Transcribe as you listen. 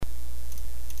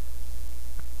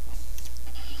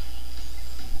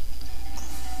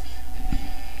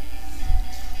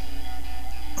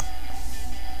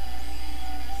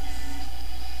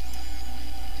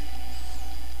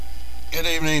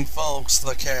morning, folks.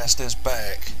 The cast is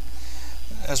back.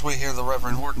 As we hear the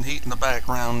Reverend Horton Heat in the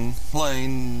background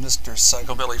playing Mr.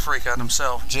 Psychobilly Freakout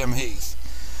himself, Jim Heath.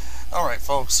 Alright,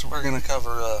 folks, we're going to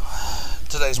cover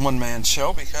today's one-man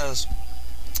show because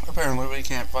apparently we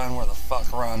can't find where the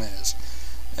fuck Ron is.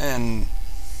 And,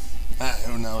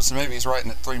 who knows, maybe he's writing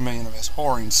at 3 million of his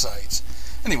whoring sites.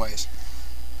 Anyways,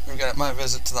 we've got my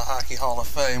visit to the Hockey Hall of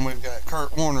Fame. We've got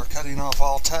Kurt Warner cutting off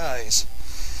all ties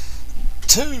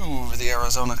to the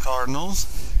Arizona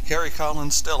Cardinals. Gary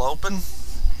Collins still open.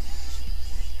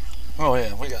 Oh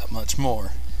yeah, we got much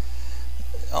more.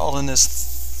 All in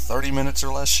this 30 minutes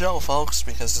or less show, folks,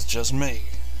 because it's just me.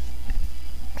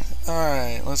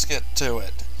 Alright, let's get to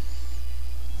it.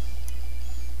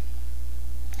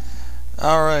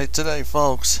 Alright, today,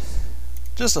 folks,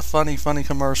 just a funny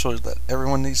commercial that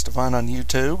everyone needs to find on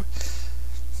YouTube.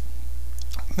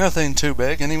 Nothing too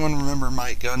big. Anyone remember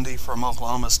Mike Gundy from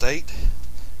Oklahoma State?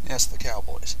 Yes, the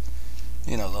Cowboys.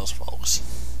 You know those folks.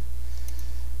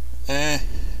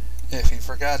 If you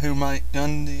forgot who Mike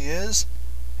Gundy is,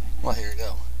 well, here you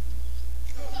go.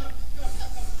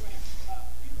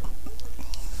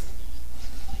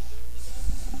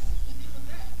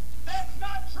 That's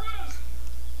not true!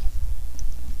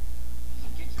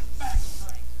 Get your facts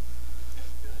straight.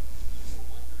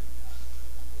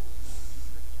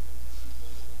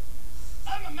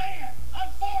 I'm a man. I'm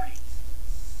 40.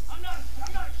 I'm not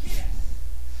a kid.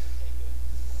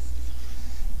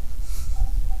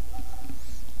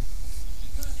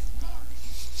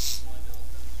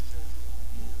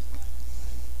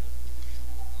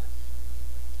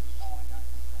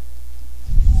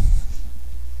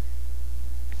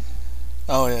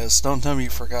 Oh yes, don't tell me you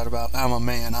forgot about I'm a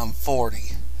man, I'm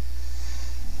 40.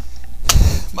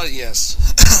 But yes,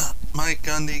 Mike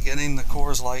Gundy getting the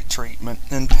Coors Light treatment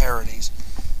and parodies.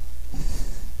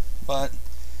 But,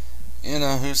 you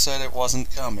know, who said it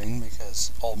wasn't coming,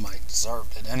 because old Mike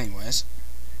deserved it anyways.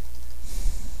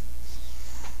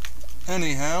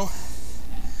 Anyhow,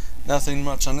 nothing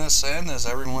much on this end. As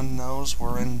everyone knows,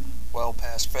 we're in well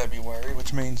past February,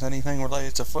 which means anything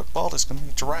related to football is going to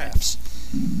be drafts.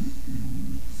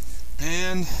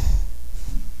 And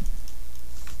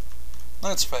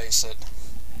let's face it,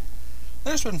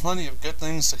 there's been plenty of good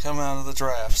things to come out of the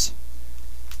drafts.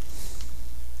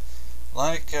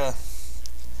 Like,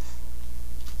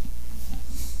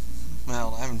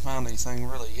 well, I haven't found anything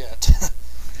really yet.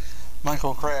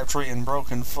 Michael Crabtree and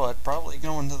Broken Foot probably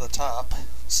going to the top.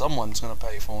 Someone's going to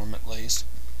pay for him at least.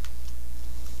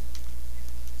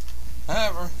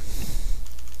 However,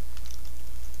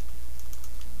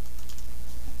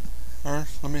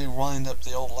 let me wind up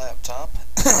the old laptop.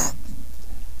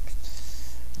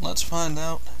 Let's find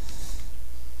out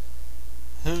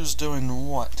who's doing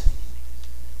what.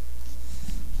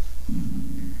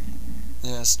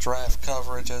 Yes, draft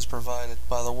coverage as provided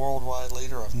by the worldwide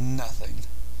leader of nothing.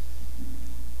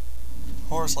 Of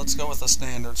course, let's go with the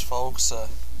standards, folks.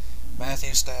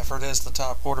 Matthew Stafford is the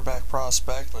top quarterback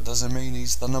prospect, but doesn't mean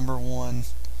he's the number one.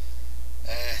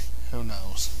 Who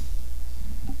knows?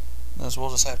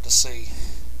 We'll just have to see.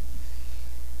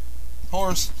 Of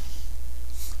course,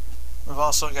 we've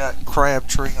also got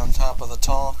Crabtree on top of the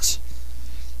talks.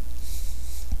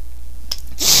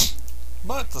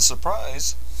 But the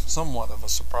surprise, somewhat of a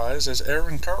surprise, is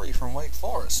Aaron Curry from Wake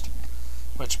Forest,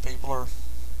 which people are,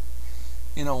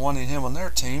 you know, wanting him on their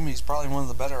team. He's probably one of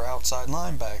the better outside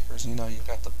linebackers. You know, you've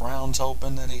got the Browns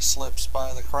hoping that he slips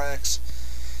by the cracks.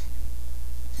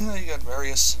 You know, you got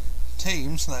various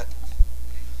teams that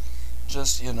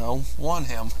just, you know, want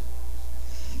him.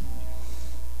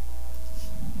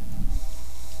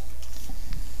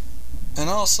 And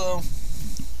also,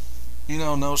 you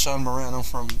know, Knowshon Moreno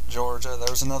from Georgia.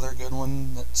 There's another good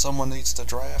one that someone needs to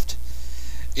draft.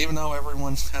 Even though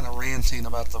everyone's kind of ranting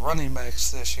about the running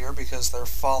backs this year because they're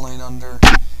falling under,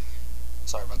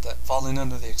 falling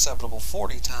under the acceptable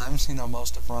 40 times. You know,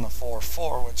 most have run a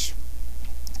 4.4, which,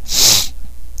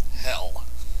 hell.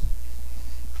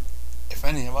 If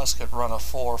any of us could run a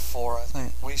 4.4, I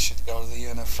think we should go to the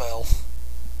NFL.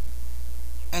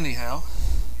 Anyhow,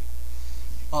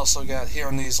 also got here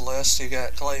on these lists, you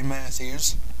got Clay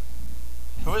Matthews,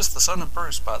 who is the son of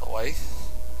Bruce, by the way,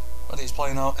 but he's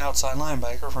playing outside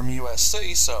linebacker from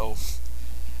USC, so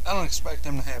I don't expect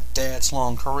him to have Dad's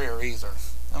long career either.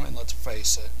 I mean, let's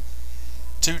face it,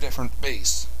 two different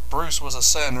beasts. Bruce was a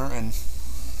center, and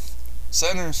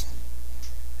centers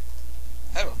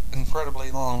have an incredibly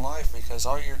long life because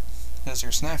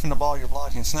you're snapping the ball, you're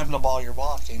blocking, snapping the ball, you're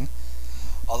blocking.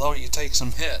 Although you take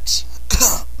some hits,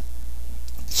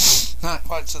 not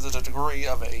quite to the degree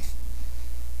of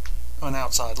an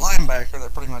outside linebacker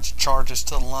that pretty much charges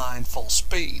to the line full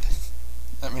speed.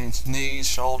 That means knees,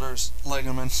 shoulders,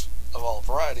 ligaments of all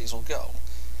varieties will go.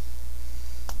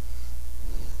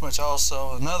 Which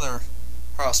also another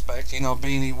prospect,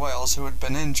 Beanie Wells, who had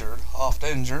been injured, oft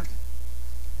injured.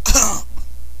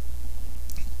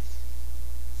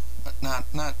 But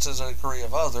not to the degree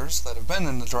of others that have been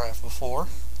in the draft before,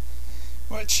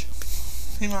 which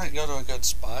he might go to a good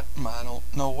spot, I don't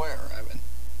know where. I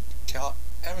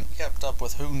haven't kept up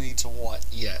with who needs what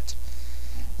yet.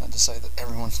 Not to say that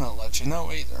everyone's going to let you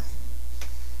know either.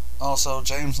 Also,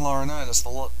 James Laurinaitis,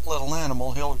 the little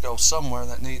animal, he'll go somewhere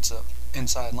that needs a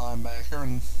inside linebacker,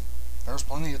 and there's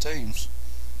plenty of teams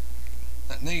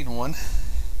that need one.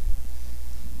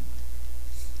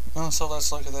 Also, let's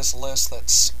look at this list that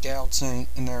scouts in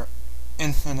their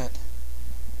infinite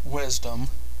wisdom,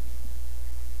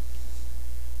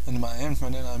 and by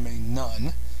infinite I mean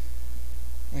none,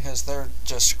 because they're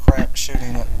just crap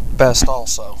shooting at best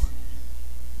also.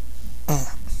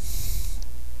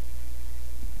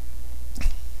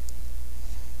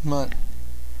 But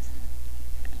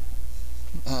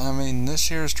I mean, this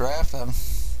year's draft, I'm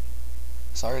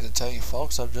sorry to tell you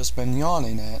folks, I've just been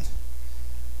yawning at.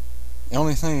 The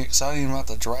only thing exciting about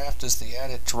the draft is the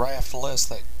added draft list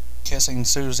that Kissing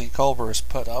Susie Colbert has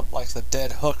put up, like the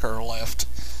dead hooker left.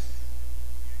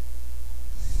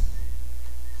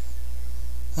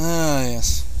 Ah,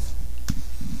 yes.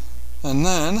 And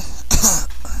then,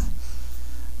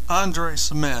 Andre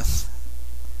Smith,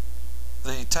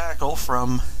 the tackle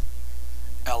from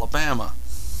Alabama,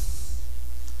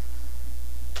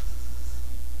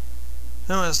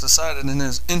 who has decided in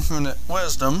his infinite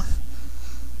wisdom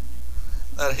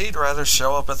that he'd rather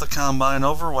show up at the combine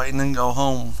overweight and go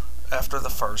home after the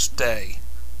first day.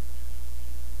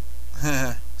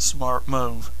 Smart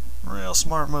move. Real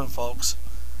smart move, folks.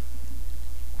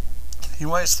 He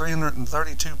weighs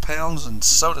 332 pounds, and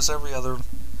so does every other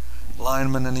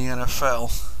lineman in the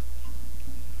NFL.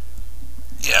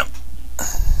 Yep.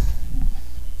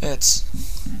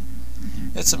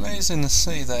 It's amazing to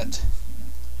see that,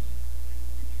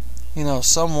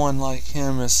 someone like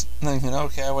him is thinking,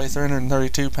 okay, I weigh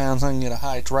 332 pounds, I can get a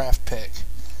high draft pick.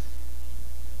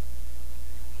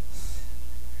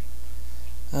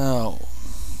 Oh.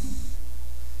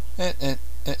 It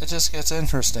just gets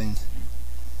interesting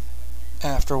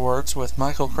afterwards with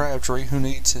Michael Crabtree, who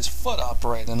needs his foot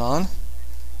operated on.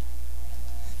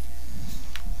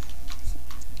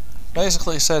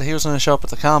 Basically said he was going to show up at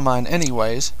the combine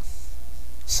anyways,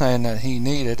 saying that he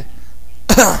needed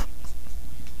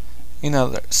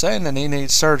they're saying that he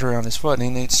needs surgery on his foot, and he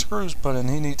needs screws put in,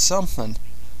 he needs something.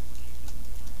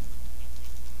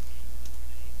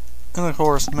 And of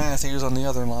course, Matthews on the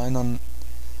other line on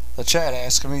the chat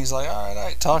asked him, he's like,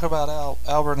 alright, talk about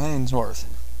Albert Haynesworth.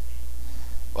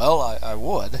 Well, I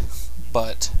would,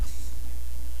 but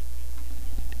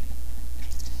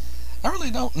I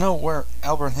really don't know where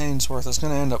Albert Haynesworth is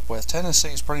going to end up with.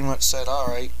 Tennessee's pretty much said,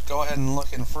 alright, go ahead and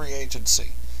look in free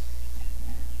agency.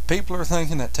 People are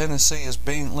thinking that Tennessee is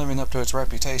living up to its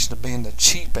reputation of being the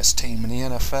cheapest team in the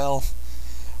NFL,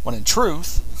 when in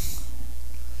truth,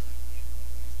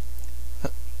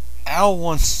 Al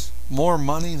wants more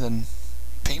money than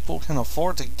people can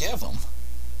afford to give him.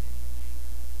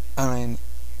 I mean,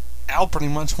 Al pretty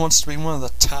much wants to be one of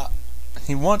the top,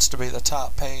 he wants to be the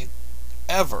top paid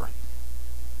ever.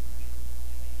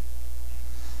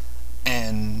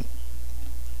 And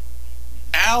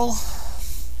Al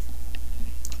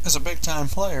is a big time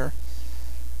player,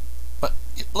 but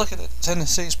look at it,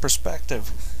 Tennessee's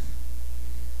perspective.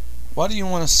 Why do you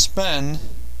want to spend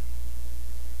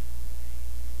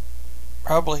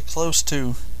probably close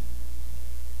to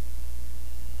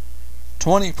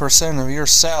 20% of your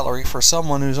salary for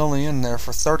someone who's only in there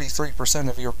for 33%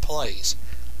 of your plays?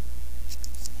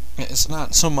 It's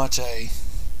not so much a,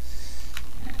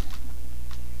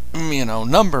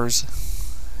 numbers.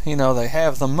 They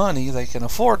have the money, they can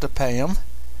afford to pay him.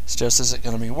 It's just, is it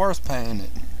going to be worth paying it?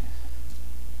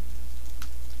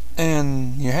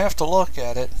 And you have to look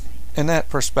at it in that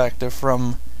perspective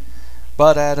from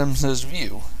Bud Adams'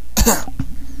 view.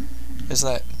 Is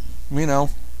that,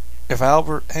 if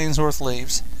Albert Haynesworth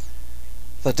leaves,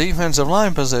 the defensive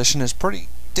line position is pretty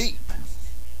deep.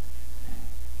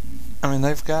 I mean,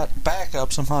 they've got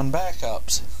backups upon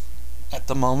backups at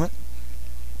the moment.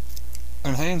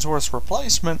 And Haynesworth's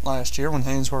replacement last year, when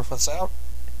Haynesworth was out,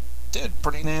 did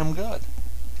pretty damn good.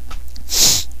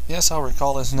 Yes, I'll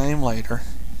recall his name later.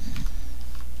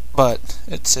 But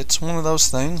it's one of those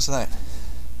things that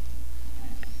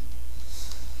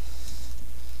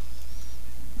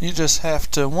you just have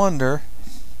to wonder,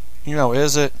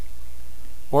 is it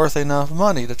worth enough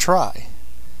money to try?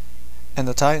 And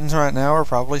the Titans right now are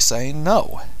probably saying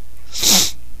no.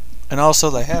 And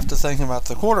also they have to think about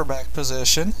the quarterback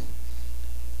position,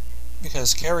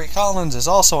 because Kerry Collins is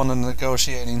also on the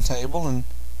negotiating table,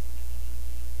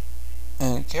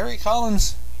 and Kerry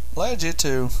Collins led you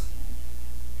to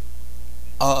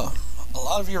a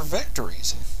lot of your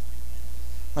victories.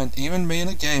 And even being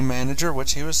a game manager,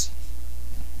 which he was,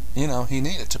 he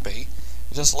needed to be,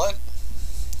 just let,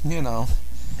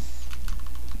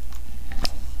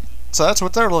 So that's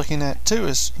what they're looking at too,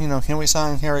 is, can we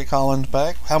sign Kerry Collins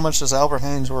back? How much does Albert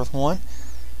Haynesworth want?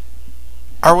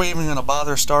 Are we even going to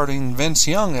bother starting Vince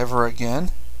Young ever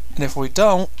again? And if we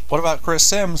don't, what about Chris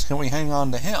Sims? Can we hang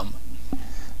on to him?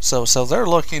 So they're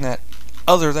looking at,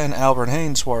 other than Albert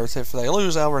Haynesworth, if they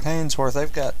lose Albert Haynesworth,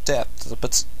 they've got depth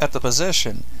at the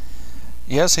position.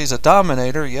 Yes, he's a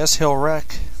dominator. Yes, he'll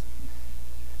wreck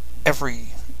every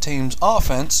team's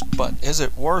offense, but is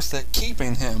it worth it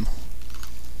keeping him?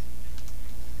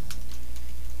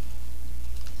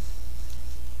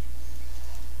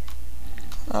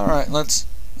 Alright,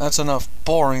 that's enough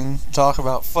boring talk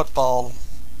about football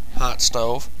hot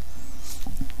stove.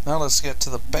 Now let's get to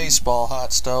the baseball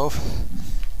hot stove.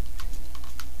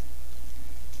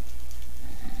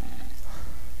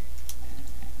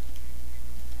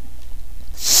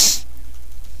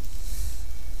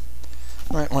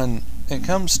 Right, when it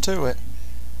comes to it,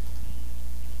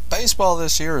 baseball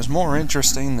this year is more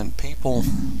interesting than people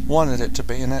wanted it to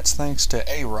be, and that's thanks to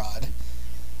A-Rod.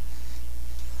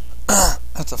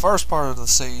 At the first part of the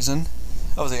season,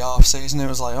 of the off season, it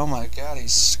was like, oh my god,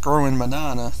 he's screwing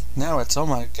Madonna. Now it's, oh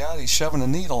my god, he's shoving a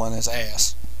needle in his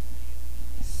ass.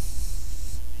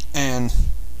 And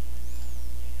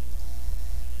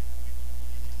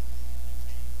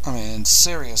I mean,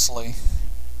 seriously,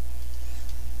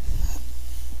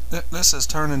 this has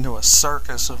turned into a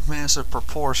circus of massive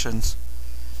proportions,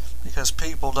 because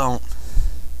people don't.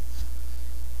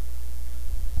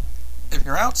 If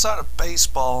you're outside of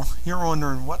baseball, you're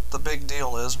wondering what the big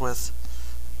deal is with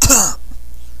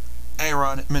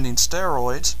A-Rod admitting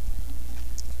steroids.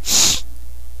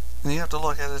 And you have to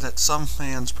look at it at some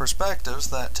fans' perspectives,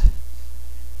 that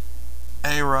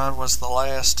A-Rod was the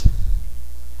last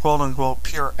quote-unquote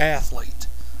pure athlete.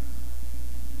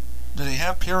 Did he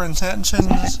have pure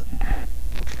intentions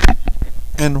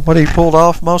in what he pulled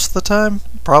off most of the time?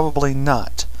 Probably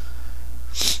not.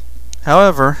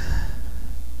 However,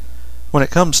 when it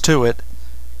comes to it,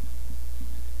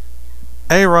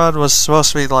 A-Rod was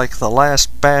supposed to be like the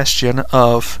last bastion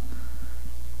of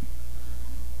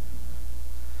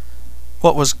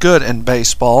what was good in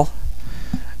baseball,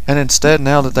 and instead,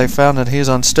 now that they found that he's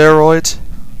on steroids,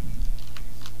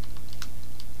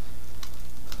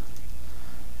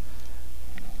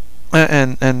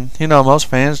 and most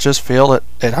fans just feel it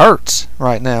hurts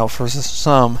right now for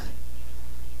some.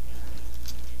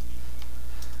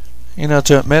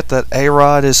 To admit that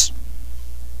A-Rod is,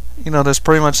 there's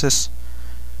pretty much this,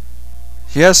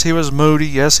 yes, he was moody,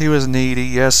 yes, he was needy,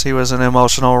 yes, he was an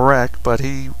emotional wreck, but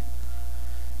he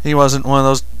wasn't one of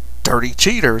those dirty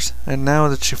cheaters. And now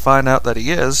that you find out that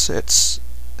he is, it's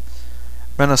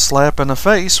been a slap in the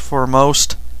face for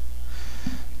most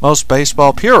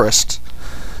baseball purists.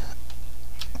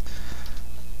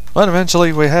 But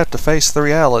eventually we have to face the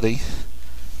reality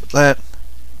that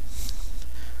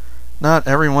not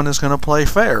everyone is going to play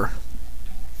fair.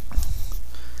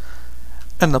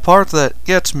 And the part that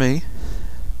gets me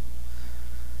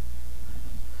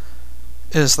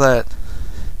is that,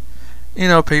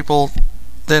 people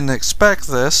didn't expect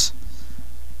this,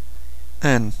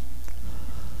 and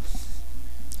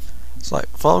it's like,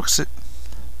 folks,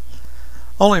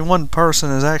 only one person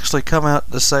has actually come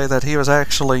out to say that he was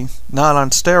actually not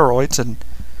on steroids, and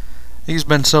he's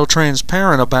been so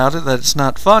transparent about it that it's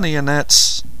not funny, and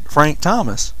that's Frank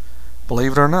Thomas,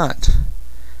 believe it or not.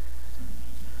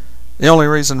 The only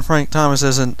reason Frank Thomas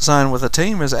isn't signed with a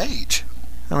team is age.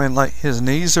 I mean, like, his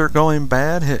knees are going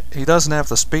bad. He doesn't have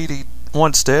the speed he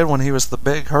once did when he was the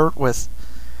big hurt with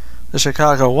the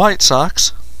Chicago White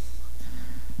Sox.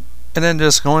 And then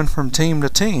just going from team to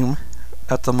team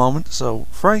at the moment. So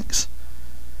Frank's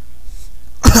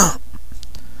not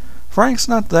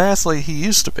the athlete he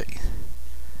used to be.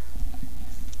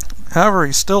 However,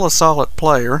 he's still a solid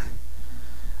player,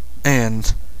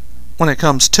 and when it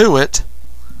comes to it,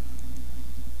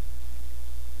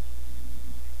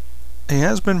 he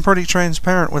has been pretty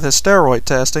transparent with his steroid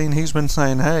testing. He's been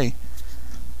saying, hey,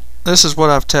 this is what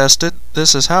I've tested,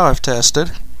 this is how I've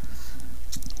tested,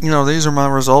 these are my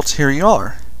results, here you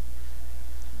are.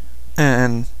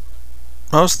 And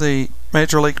most of the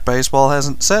Major League Baseball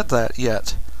hasn't said that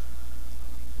yet.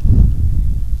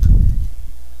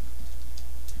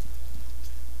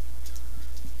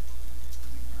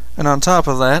 And on top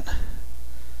of that,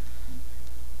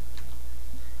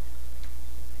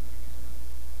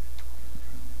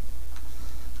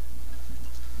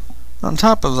 On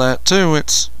top of that, too,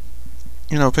 it's,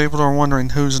 people are wondering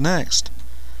who's next.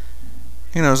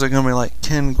 Is it going to be like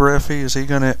Ken Griffey? Is he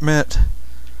going to admit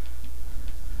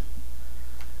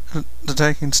to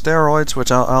taking steroids?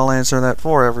 Which I'll answer that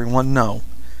for everyone. No.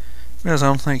 Because I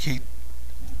don't think he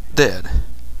did.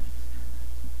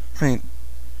 I mean,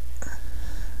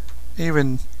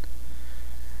 and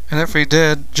if he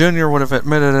did, Junior would have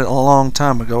admitted it a long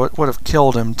time ago. It would have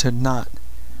killed him to not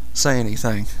say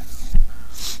anything.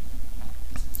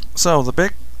 So, the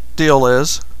big deal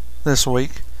is, this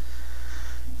week,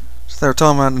 they're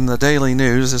talking about in the Daily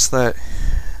News, is that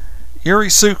Yuri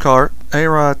Sukart,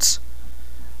 A-Rod's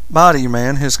body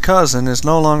man, his cousin, is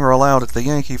no longer allowed at the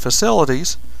Yankee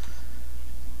facilities.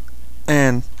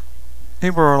 And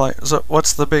people are like, so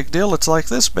what's the big deal? It's like,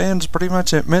 this band's pretty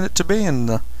much admitted to being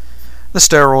the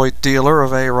steroid dealer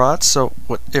of A-Rod. So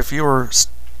if you were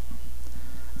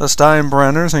the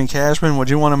Steinbrenners and Cashman, would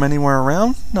you want them anywhere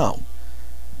around? No.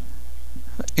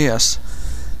 Yes.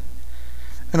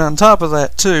 And on top of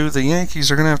that, too, the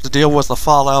Yankees are going to have to deal with the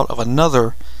fallout of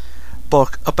another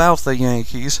book about the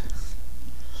Yankees,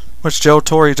 which Joe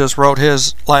Torre just wrote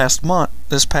this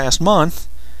past month,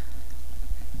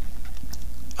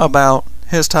 about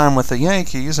his time with the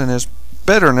Yankees and his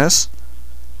bitterness.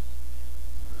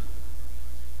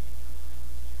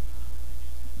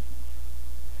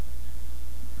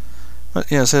 But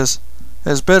yes,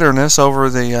 his bitterness over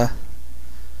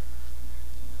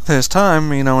his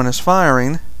time, and his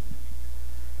firing.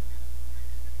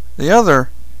 The other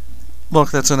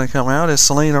book that's going to come out is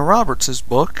Selena Roberts'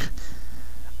 book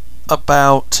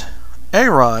about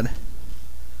A-Rod,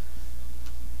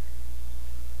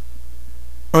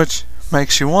 which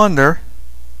makes you wonder,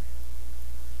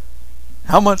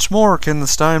 how much more can the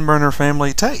Steinbrenner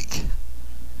family take?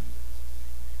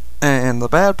 And the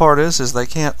bad part is they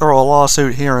can't throw a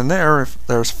lawsuit here and there if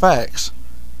there's facts.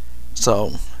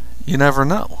 So, you never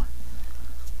know.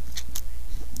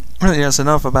 Yes,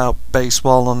 enough about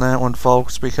baseball on that one,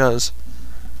 folks, because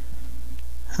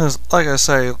like I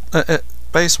say,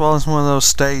 baseball is one of those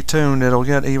stay tuned, it'll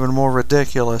get even more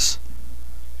ridiculous.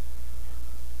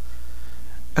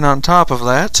 And on top of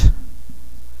that,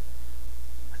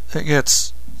 it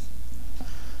gets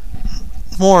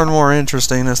more and more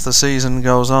interesting as the season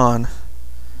goes on.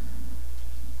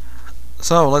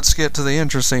 So let's get to the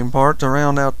interesting part to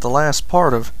round out the last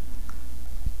part of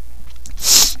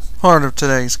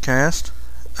today's cast,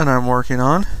 and I'm working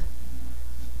on.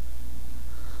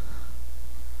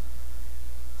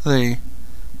 The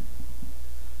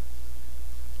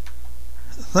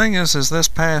thing is this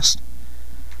past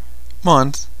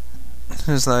month,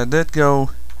 is that I did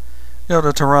go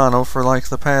to Toronto for like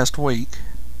the past week.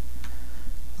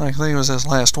 I think it was this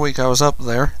last week I was up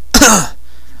there. And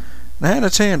I had a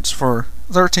chance for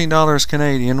 $13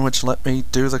 Canadian, which let me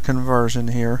do the conversion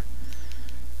here.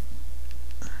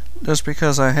 Just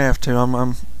because I have to.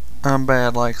 I'm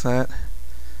bad like that.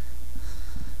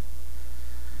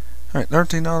 Alright,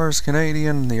 $13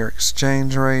 Canadian, the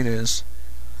exchange rate is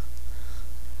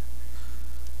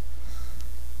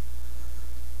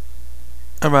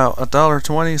about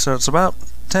 $1.20, so it's about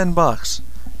 $10, $10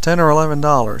 or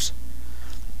 $11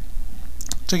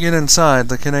 to get inside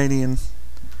the Canadian,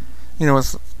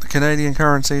 with the Canadian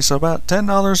currency. So about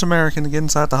 $10 American to get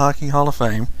inside the Hockey Hall of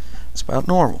Fame. It's about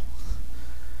normal.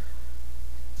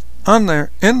 On there,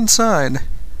 inside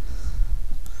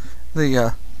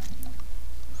the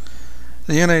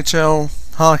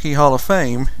NHL Hockey Hall of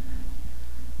Fame,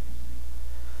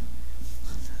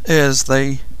 is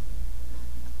they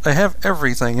have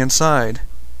everything inside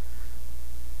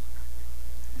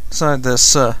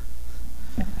this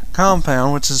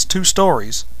compound, which is 2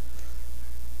 stories,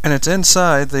 and it's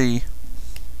inside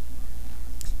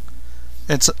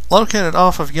it's located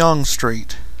off of Yonge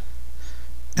Street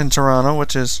in Toronto,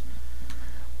 which is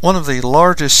one of the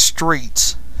largest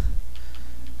streets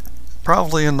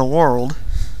probably in the world.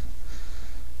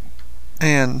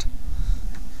 And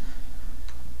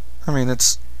I mean,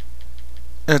 it's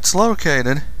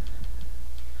located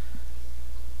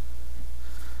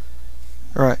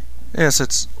right. Yes,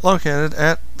 it's located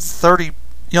at 30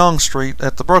 Yonge Street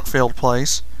at the Brookfield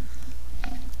Place.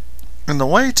 And the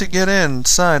way to get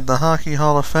inside the Hockey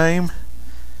Hall of Fame,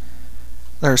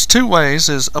 there's 2 ways.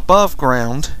 Is above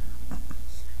ground,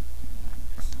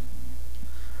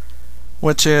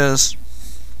 which is,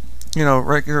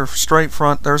 regular straight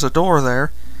front. There's a door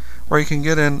there where you can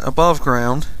get in above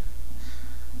ground,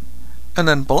 and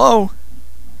then below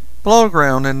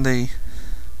ground in the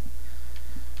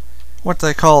what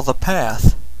they call the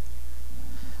path,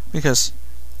 because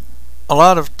a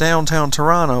lot of downtown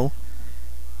Toronto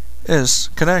is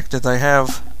connected. They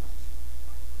have,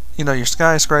 your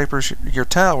skyscrapers, your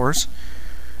towers.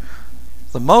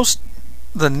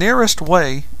 The nearest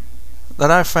way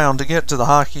that I've found to get to the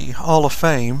Hockey Hall of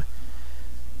Fame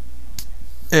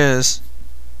is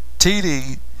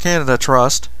TD Canada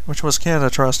Trust, which was Canada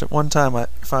Trust at one time,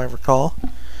 if I recall.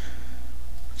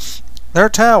 Their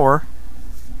tower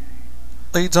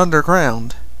leads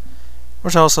underground,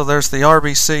 which also there's the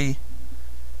RBC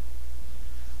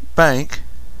Bank,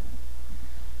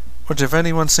 which if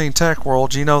anyone's seen Tech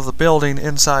World, you know the building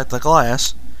inside the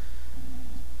glass.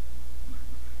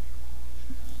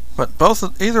 But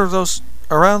either of those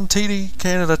around TD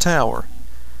Canada Tower,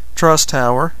 Trust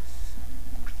Tower,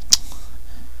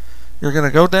 you're going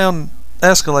to go down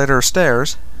escalator or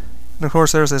stairs, and of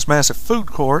course there's this massive food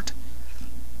court.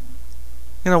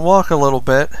 You're going to walk a little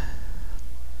bit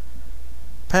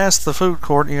past the food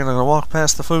court. You're going to walk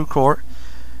past the food court,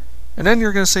 and then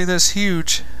you're going to see this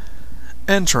huge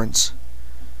entrance.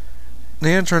 The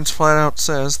entrance flat out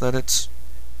says that it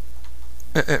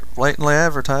blatantly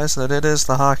advertised that it is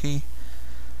the Hockey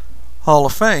Hall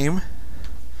of Fame.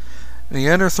 And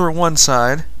you enter through one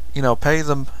side, pay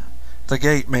the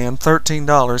gate man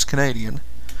 $13 Canadian.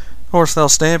 Of course, they'll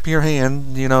stamp your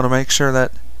hand, to make sure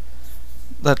that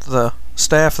the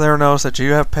staff there knows that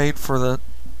you have paid for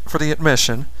the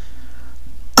admission.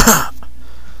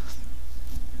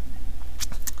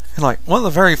 And like one of the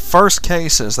very first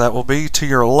cases that will be to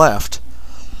your left,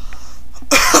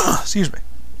 excuse me,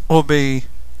 will be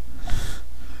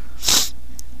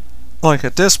like a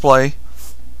display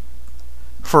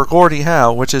for Gordie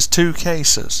Howe, which is 2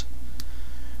 cases.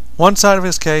 One side of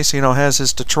his case, has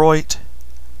his Detroit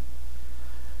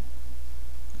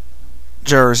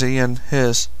jersey and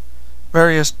his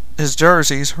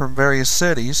jerseys from various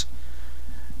cities.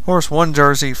 Of course, one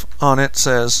jersey on it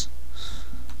says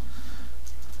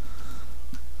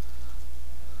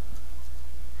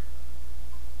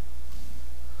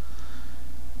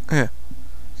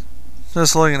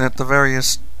just looking at the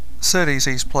various cities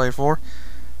he's played for.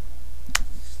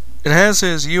 It has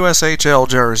his USHL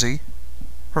jersey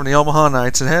from the Omaha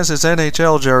Knights. It has his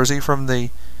NHL jersey from the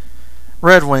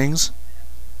Red Wings.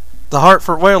 The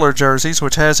Hartford Whaler jerseys,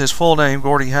 which has his full name,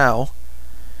 Gordie Howe.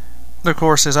 And of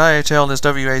course, his IHL and his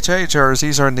WHA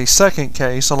jerseys are in the second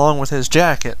case, along with his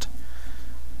jacket.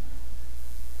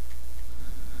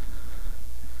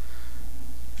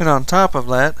 And on top of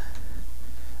that,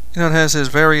 it has his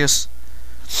various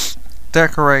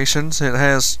decorations. It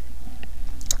has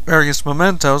various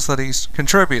mementos that he's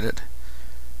contributed.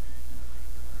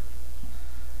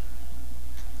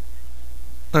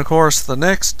 And of course, the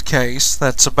next case,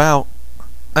 that's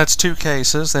 2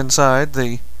 cases inside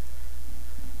the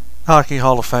Hockey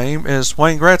Hall of Fame, is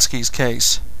Wayne Gretzky's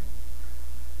case.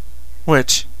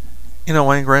 Which,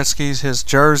 Wayne Gretzky's, his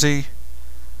jersey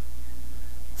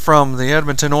from the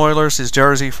Edmonton Oilers, his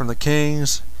jersey from the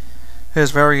Kings,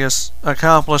 his various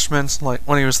accomplishments, like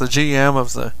when he was the GM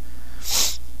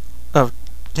of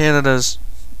Canada's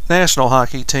national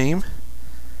hockey team,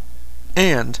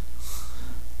 and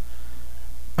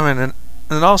it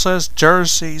also has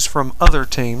jerseys from other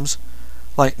teams,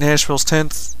 like Nashville's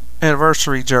 10th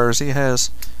anniversary jersey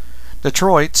has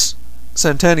Detroit's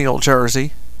centennial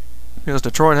jersey, because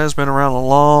Detroit has been around a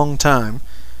long time.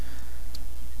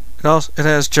 It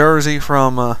has jerseys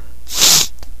from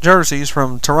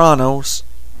Toronto's,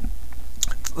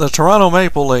 the Toronto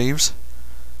Maple Leafs,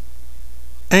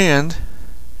 and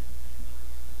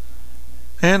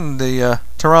the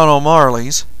Toronto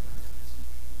Marlies,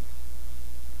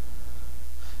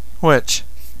 which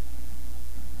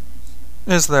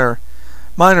is their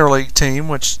minor league team,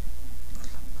 which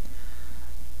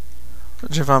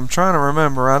if I'm trying to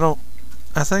remember,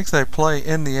 I think they play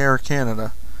in the Air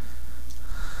Canada.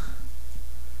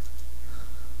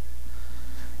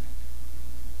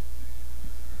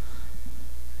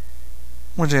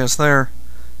 Which is no,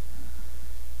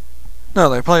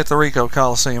 they play at the Ricoh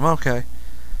Coliseum, okay.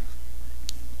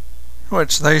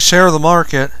 Which they share the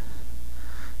market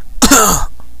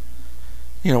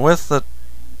with the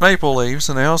Maple Leafs,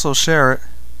 and they also share it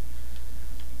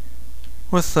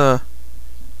with the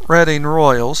Reading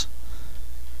Royals,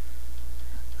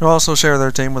 who also share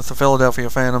their team with the Philadelphia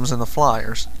Phantoms and the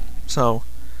Flyers. So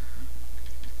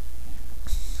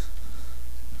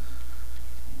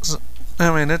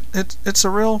it's a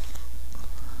real...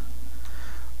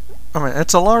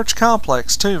 it's a large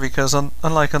complex too, because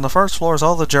unlike on the first floor is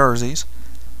all the jerseys,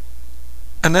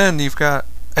 and then you've got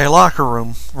a locker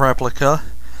room replica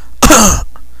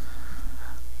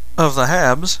of the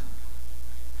Habs,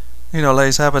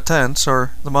 Les Habitants,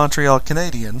 or the Montreal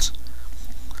Canadiens,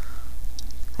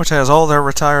 which has all their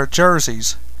retired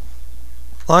jerseys.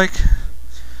 Like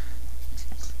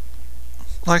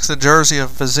like the jersey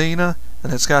of Vezina,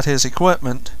 and it's got his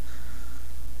equipment.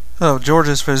 Oh,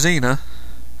 Georges Vezina.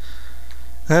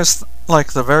 It has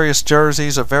like the various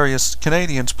jerseys of various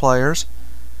Canadiens players.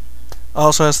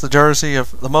 Also has the jersey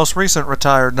of the most recent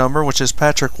retired number, which is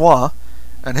Patrick Roy,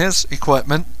 and his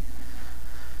equipment.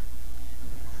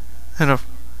 And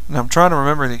I'm trying to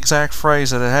remember the exact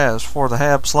phrase that it has for the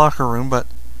Habs locker room, but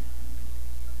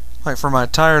like for my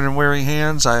tired and weary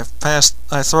hands, I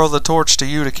throw the torch to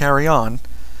you to carry on,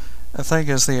 I think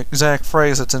is the exact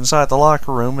phrase that's inside the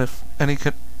locker room. If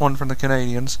anyone from the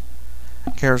Canadiens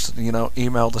cares to,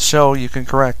 email the show, you can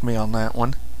correct me on that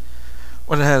one.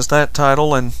 But it has that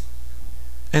title, and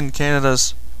in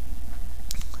Canada's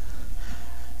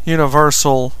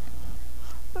universal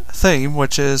theme,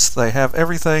 which is they have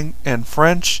everything in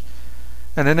French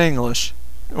and in English,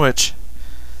 which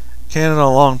Canada a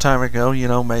long time ago,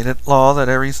 made it law that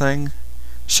everything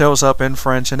shows up in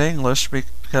French and English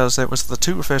because it was the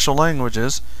two official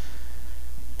languages,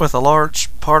 with a large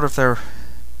part of the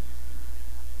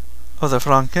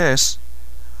Francais,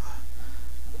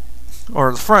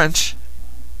 or the French,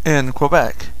 in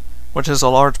Quebec, which is a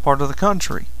large part of the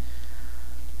country.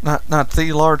 Not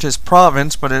the largest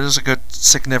province, but it is a good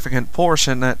significant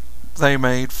portion that they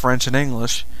made French and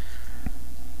English,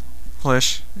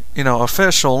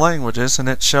 official languages, and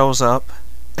it shows up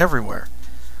everywhere.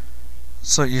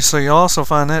 So you also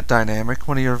find that dynamic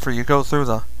whenever you go through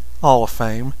the Hall of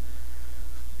Fame,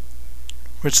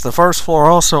 which the first floor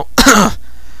also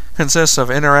consists of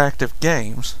interactive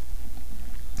games.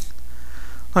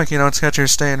 Like, it's got your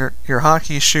standard, your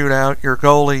hockey shootout, your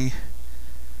goalie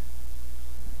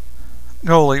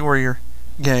where you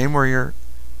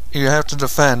have to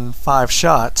defend 5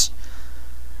 shots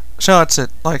at,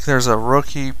 like, there's a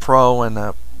rookie, pro, and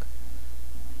a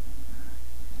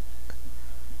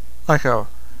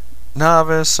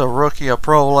novice, a rookie, a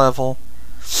pro level.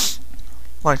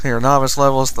 Like, your novice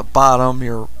level is the bottom,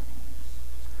 your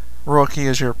rookie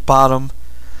is your bottom,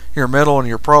 your middle, and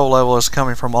your pro level is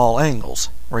coming from all angles,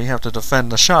 where you have to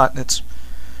defend the shot, and it's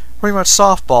pretty much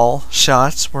softball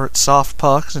shots, where it's soft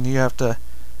pucks, and you have to,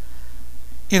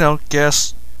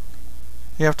 guess,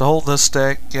 you have to hold the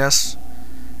stick, guess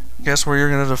where you're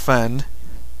going to defend,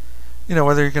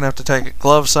 whether you're going to have to take it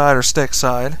glove side or stick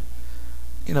side,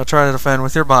 try to defend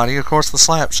with your body. Of course, the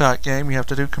slap shot game, you have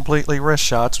to do completely wrist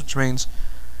shots, which means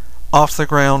off the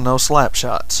ground, no slap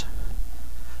shots.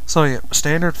 So, yeah,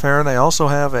 standard fare. They also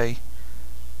have a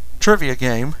trivia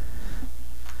game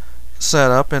set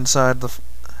up inside the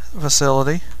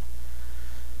facility,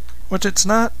 which it's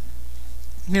not,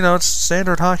 it's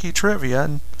standard hockey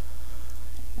trivia,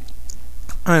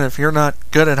 and if you're not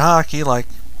good at hockey, like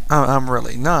I'm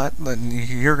really not, then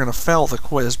you're going to fail the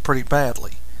quiz pretty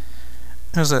badly,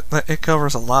 because it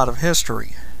covers a lot of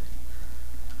history.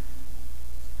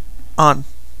 On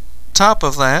top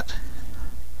of that,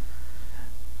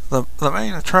 the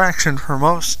main attraction for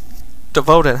most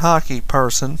devoted hockey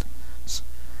persons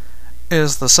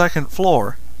is the second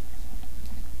floor,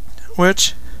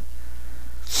 which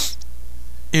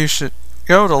you should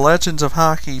go to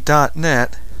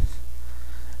legendsofhockey.net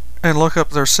and look up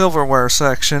their silverware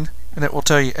section, and it will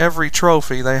tell you every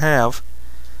trophy they have,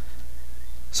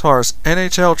 as far as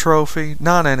NHL trophy,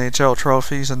 non-NHL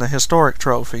trophies, and the historic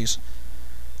trophies,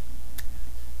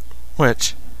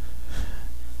 which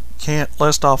can't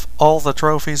list off all the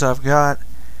trophies I've got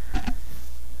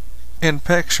in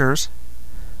pictures,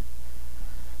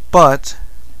 but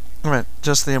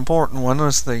just the important one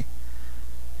was the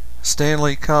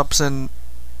Stanley Cups on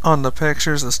the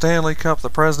pictures. The Stanley Cup, the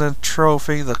President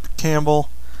Trophy, the Campbell,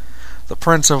 the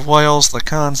Prince of Wales, the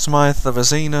Conn Smythe, the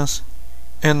Vezinas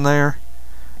in there,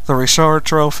 the Richard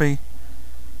Trophy.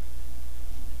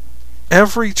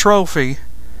 Every trophy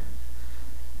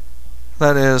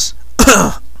that is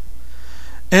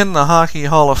in the Hockey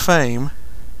Hall of Fame,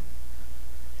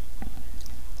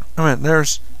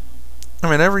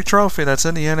 every trophy that's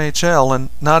in the NHL and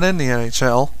not in the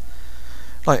NHL,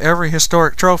 like every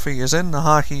historic trophy is in the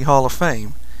Hockey Hall of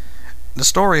Fame. The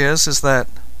story is that,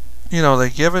 they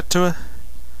give it to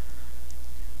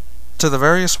the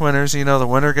various winners. The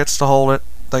winner gets to hold it.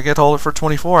 They get to hold it for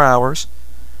 24 hours.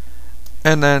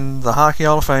 And then the Hockey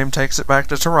Hall of Fame takes it back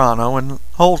to Toronto and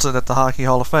holds it at the Hockey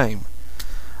Hall of Fame.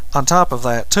 On top of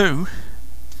that, too,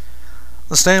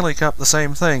 the Stanley Cup, the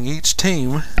same thing. Each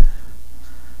team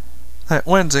that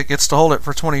wins it gets to hold it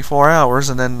for 24 hours,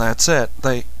 and then that's it.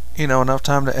 They, enough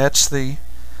time to etch the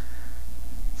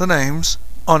names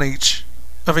on each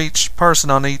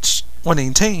person on each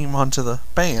winning team onto the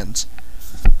bands.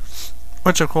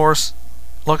 Which, of course,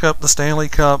 look up the Stanley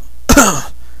Cup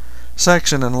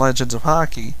section in Legends of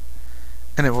Hockey,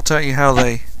 and it will tell you how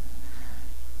they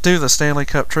do the Stanley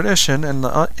Cup tradition, and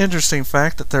the interesting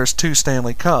fact that there's 2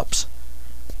 Stanley Cups.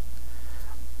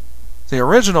 The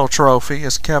original trophy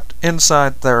is kept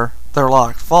inside their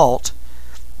locked vault,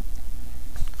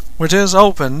 which is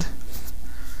opened,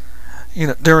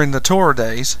 during the tour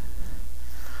days.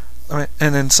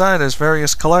 And inside is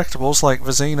various collectibles like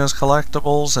Vezina's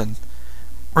collectibles and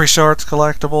Richard's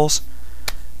collectibles.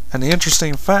 And the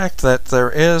interesting fact that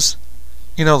there is,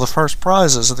 the first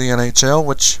prizes of the NHL,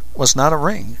 which was not a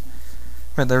ring.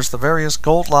 There's the various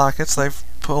gold lockets they've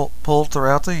pulled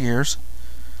throughout the years.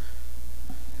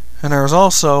 And there's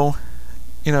also,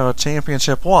 a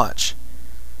championship watch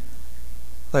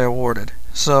they awarded.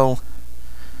 So,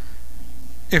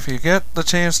 if you get the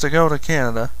chance to go to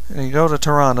Canada, and you go to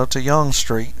Toronto, to Yonge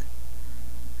Street,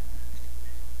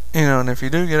 and if you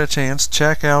do get a chance,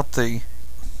 check out the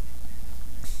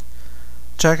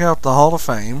Hall of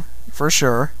Fame, for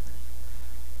sure.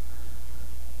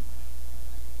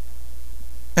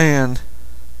 And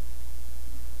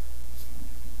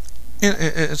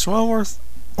it's well worth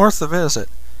the visit.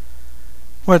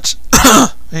 Which,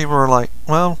 people are like,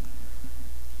 well,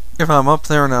 if I'm up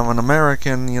there and I'm an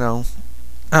American, how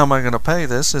am I going to pay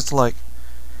this? It's like,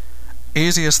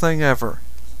 easiest thing ever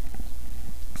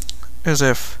is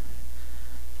if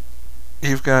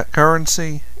you've got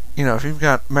currency, if you've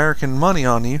got American money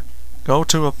on you, go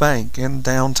to a bank in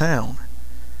downtown.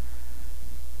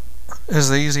 Is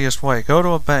the easiest way. Go to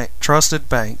a bank, trusted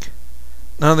bank.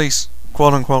 None of these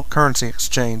quote-unquote currency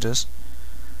exchanges.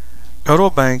 Go to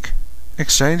a bank,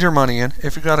 exchange your money in.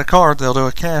 If you've got a card, they'll do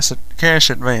a cash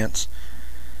advance.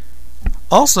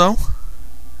 Also,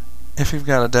 if you've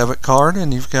got a debit card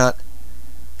and you've got,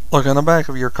 look on the back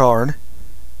of your card,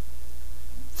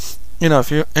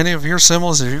 if any of your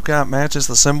symbols, if you've got matches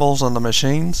the symbols on the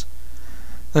machines,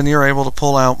 then you're able to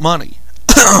pull out money.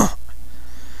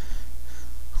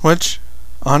 Which,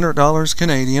 $100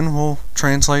 Canadian will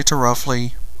translate to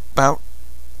roughly about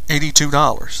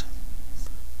 $82.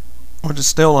 Which is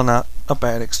still not a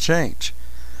bad exchange.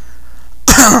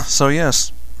 So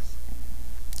yes,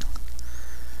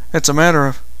 it's a matter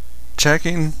of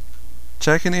checking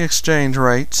the exchange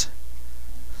rates,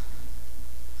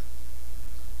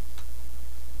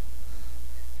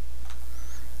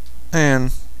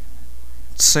 and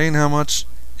seeing how much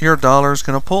your dollar is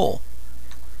going to pull.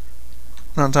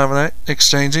 And on top of that,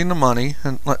 exchanging the money,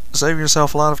 and save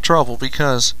yourself a lot of trouble,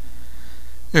 because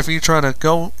if you try to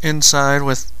go inside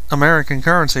with American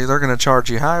currency, they're going to charge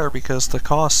you higher, because the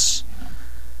costs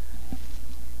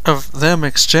of them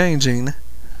exchanging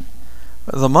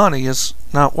the money is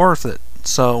not worth it.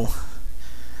 So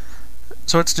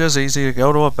it's just easy to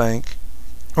go to a bank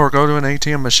or go to an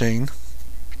ATM machine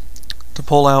to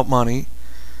pull out money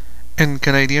in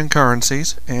Canadian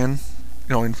currencies and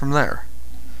going from there.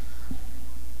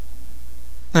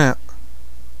 Now,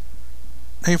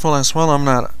 people ask, well, I'm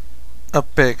not a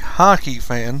big hockey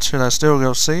fan, should I still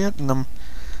go see it? And I'm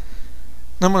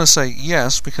going to say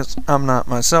yes, because I'm not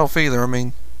myself either. I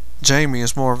mean, Jamie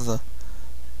is more of the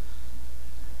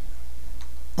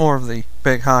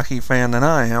big hockey fan than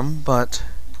I am, but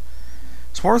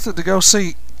it's worth it to go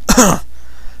see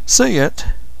it.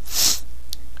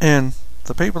 And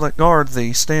the people that guard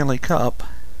the Stanley Cup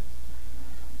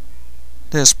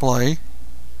display,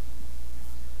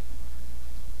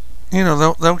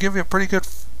 they'll give you a pretty good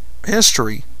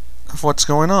history of what's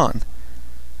going on.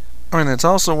 I mean, it's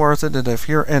also worth it that if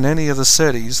you're in any of the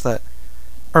cities that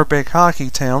are big hockey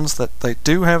towns, that they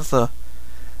do have the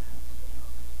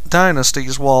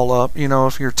dynasties wall up,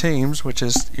 of your teams, which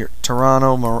is your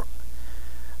Toronto,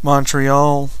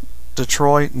 Montreal,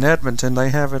 Detroit, and Edmonton. They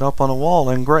have it up on a wall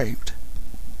engraved.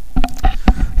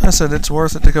 I said it's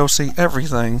worth it to go see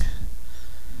everything.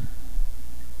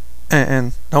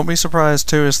 And don't be surprised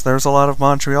too, is there's a lot of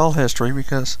Montreal history,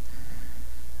 because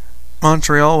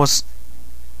Montreal was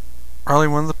probably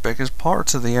one of the biggest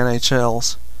parts of the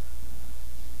NHL's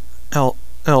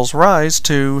rise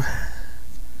to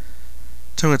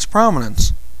its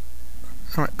prominence.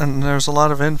 And there's a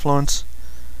lot of influence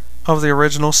of the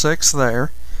original 6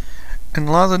 there, and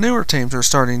a lot of the newer teams are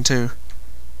starting to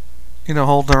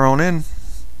hold their own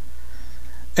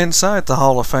inside the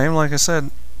Hall of Fame. Like I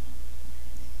said,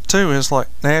 too, is like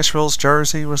Nashville's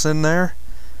jersey was in there,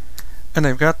 and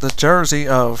they've got the jersey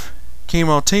of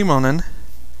Kimmo Timonen,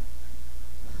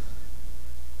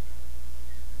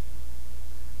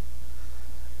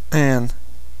 and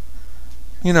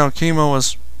Kimmo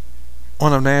was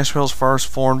one of Nashville's first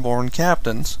foreign-born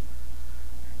captains,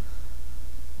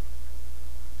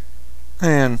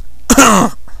 and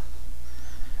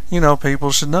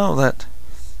people should know that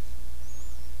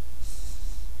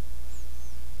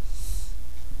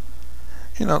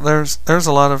you know, there's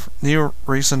a lot of new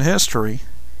recent history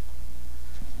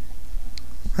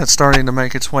that's starting to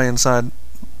make its way inside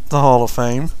the Hall of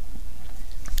Fame.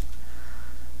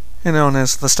 You know, and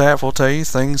as the staff will tell you,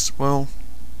 things will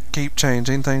keep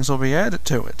changing, things will be added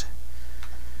to it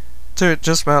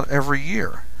just about every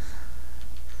year.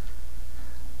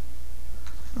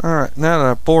 Alright,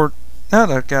 now that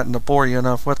I've gotten to bore you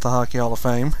enough with the Hockey Hall of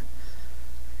Fame,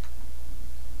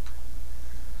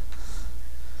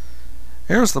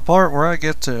 here's the part where I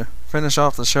get to finish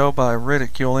off the show by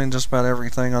ridiculing just about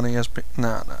everything on ESPN.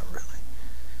 No, not really.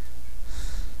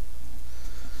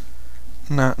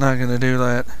 Not gonna do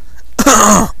that.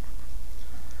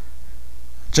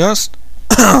 Just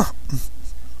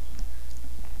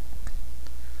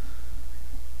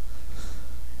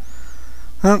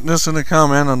I'm just going to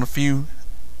comment on a few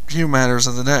matters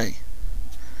of the day.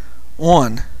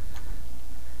 One,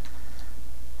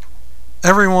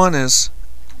 everyone is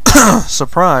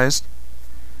surprised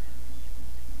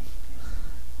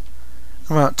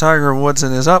about Tiger Woods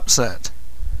and his upset.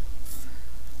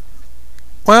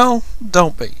 Well,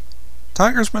 don't be.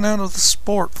 Tiger's been out of the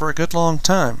sport for a good long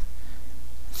time.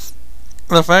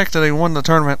 The fact that he won the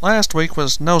tournament last week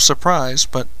was no surprise,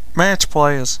 but match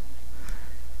play has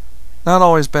not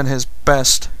always been his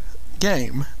best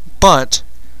game, but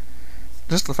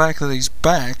just the fact that he's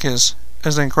back is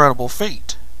an incredible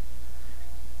feat.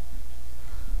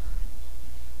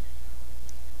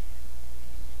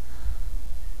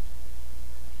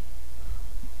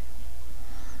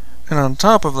 And on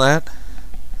top of that,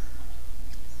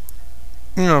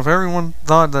 you know, if everyone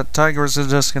thought that Tigers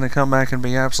is just going to come back and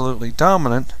be absolutely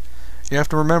dominant, you have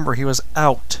to remember he was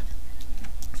out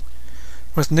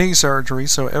with knee surgery,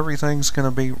 so everything's going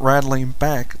to be rattling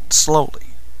back slowly.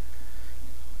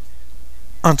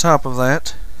 On top of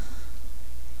that,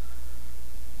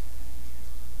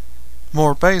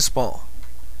 more baseball.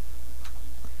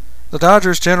 The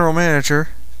Dodgers general manager,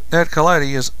 Ned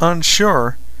Colletti, is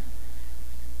unsure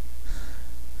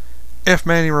if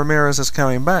Manny Ramirez is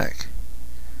coming back.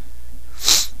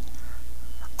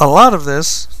 A lot of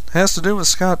this has to do with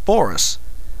Scott Boras.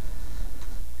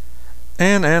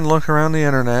 And look around the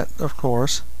internet, of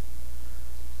course.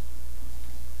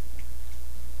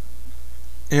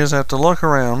 You just have to look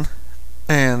around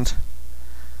and,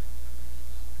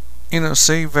 you know,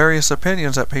 see various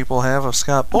opinions that people have of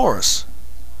Scott Boras.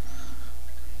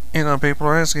 You know, people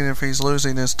are asking if he's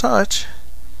losing his touch.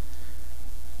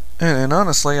 And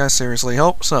honestly, I seriously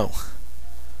hope so.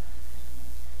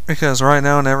 Because right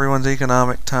now in everyone's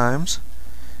economic times,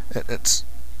 it's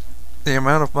the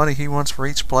amount of money he wants for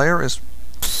each player is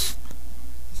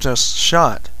just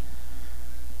shot.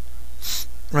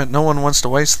 I mean, no one wants to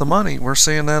waste the money. We're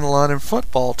seeing that a lot in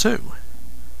football too.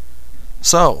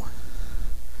 So,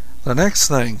 the next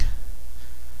thing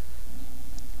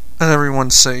that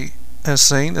everyone has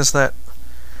seen is that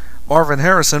Marvin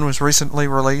Harrison was recently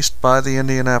released by the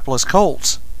Indianapolis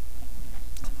Colts.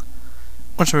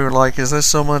 Which we were like, is this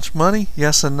so much money?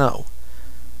 Yes and no.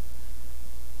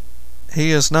 He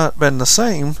has not been the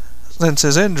same since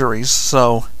his injuries,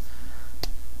 so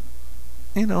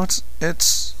you know,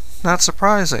 it's not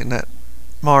surprising that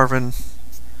Marvin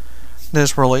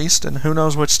is released, and who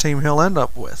knows which team he'll end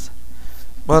up with.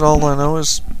 But all I know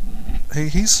is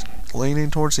he's leaning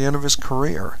towards the end of his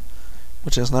career,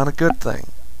 which is not a good thing.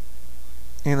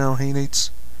 You know, he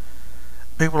needs...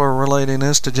 People are relating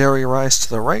this to Jerry Rice to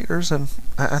the Raiders, and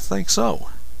I think so.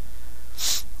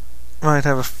 Might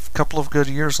have a couple of good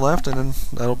years left, and then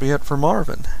that'll be it for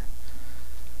Marvin.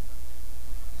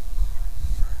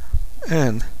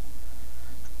 And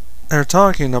they're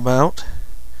talking about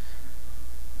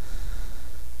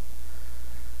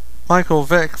Michael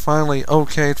Vick finally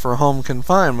okayed for home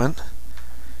confinement,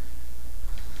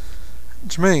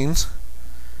 which means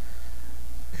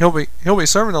he'll be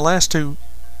serving the last two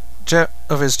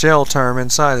of his jail term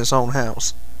inside his own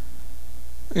house.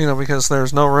 You know, because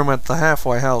there's no room at the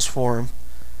halfway house for him.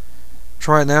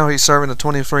 So right now he's serving a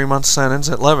 23-month sentence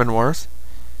at Leavenworth,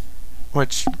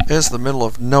 which is the middle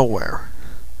of nowhere.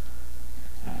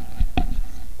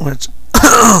 Which,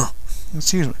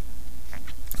 excuse me.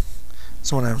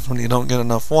 That's what happens when you don't get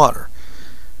enough water.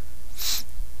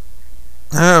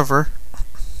 However,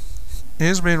 he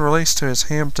is being released to his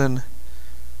Hampton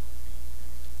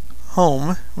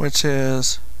home, which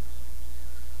is...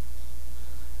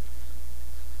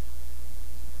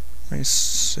 Let me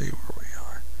see where we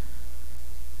are.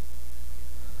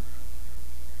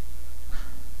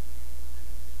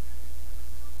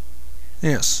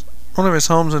 Yes, one of his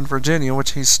homes in Virginia,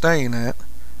 which he's staying at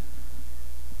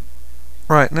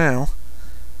right now,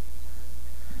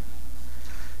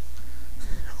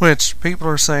 Which people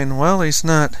are saying, well, he's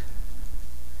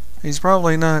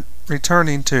probably not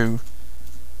returning to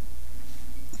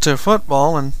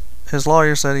football, and his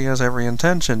lawyer said he has every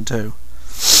intention to.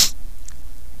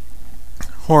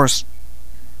 Of course,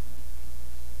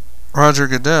 Roger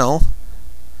Goodell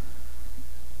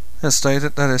has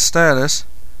stated that his status,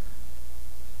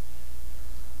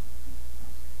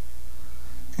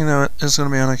 is going to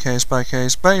be on a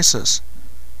case-by-case basis.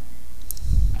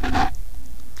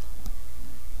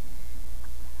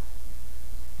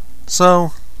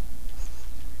 So,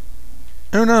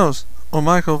 who knows? Will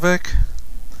Michael Vick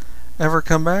ever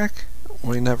come back?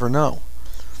 We never know.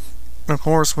 Of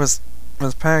course, with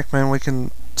Pac-Man, we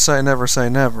can never say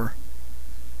never.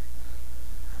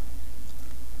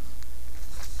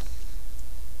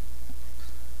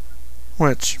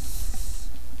 Which,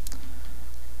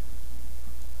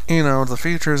 the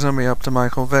future is going to be up to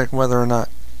Michael Vick whether or not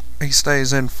he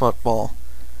stays in football.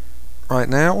 Right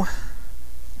now,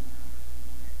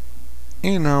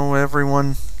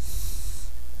 everyone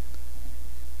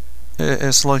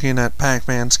is looking at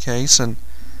Pac-Man's case and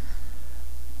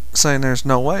saying there's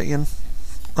no way, and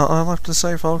all I'll have to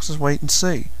say, folks, is wait and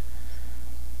see.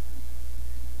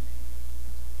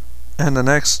 And the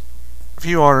next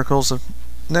article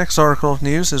of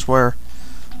news is where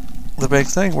the big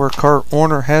thing, where Kurt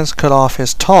Warner has cut off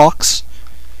his talks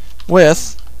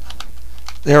with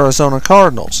the Arizona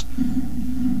Cardinals.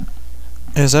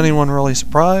 Is anyone really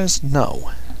surprised?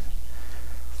 No.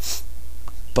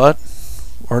 But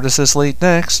where does this lead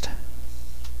next?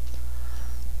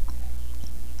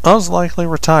 Most likely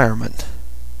retirement.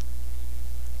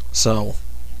 So,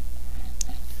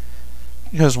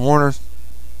 because Warner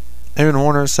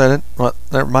said it, but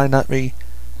there might not be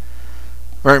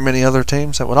very many other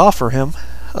teams that would offer him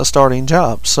a starting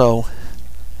job. So,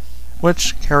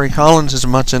 which Kerry Collins is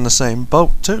much in the same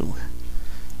boat too.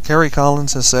 Kerry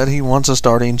Collins has said he wants a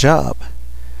starting job.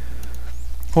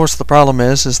 Of course, the problem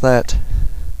is that,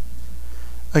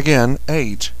 again,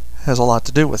 age has a lot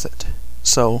to do with it.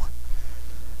 So,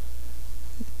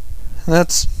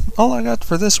 that's all I got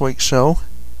for this week's show.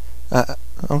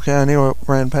 Okay, I knew it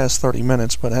ran past 30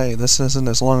 minutes, but hey, this isn't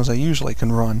as long as I usually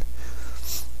can run.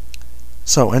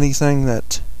 So, anything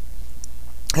that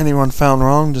anyone found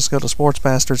wrong, just go to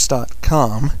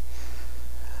sportsbastards.com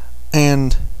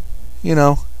and,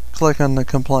 click on the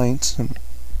complaints and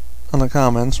on the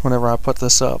comments whenever I put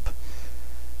this up.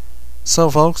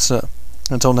 So, folks,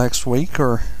 until next week,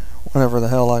 or whenever the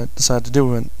hell I decide to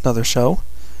do another show,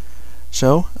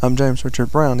 I'm James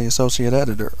Richard Brown, the Associate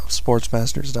Editor of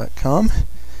sportsbastards.com,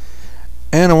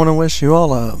 and I want to wish you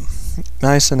all a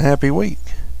nice and happy week,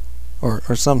 or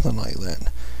something like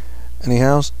that.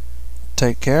 Anyhow,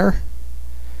 take care,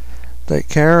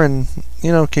 and,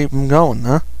 keep them going,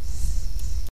 huh?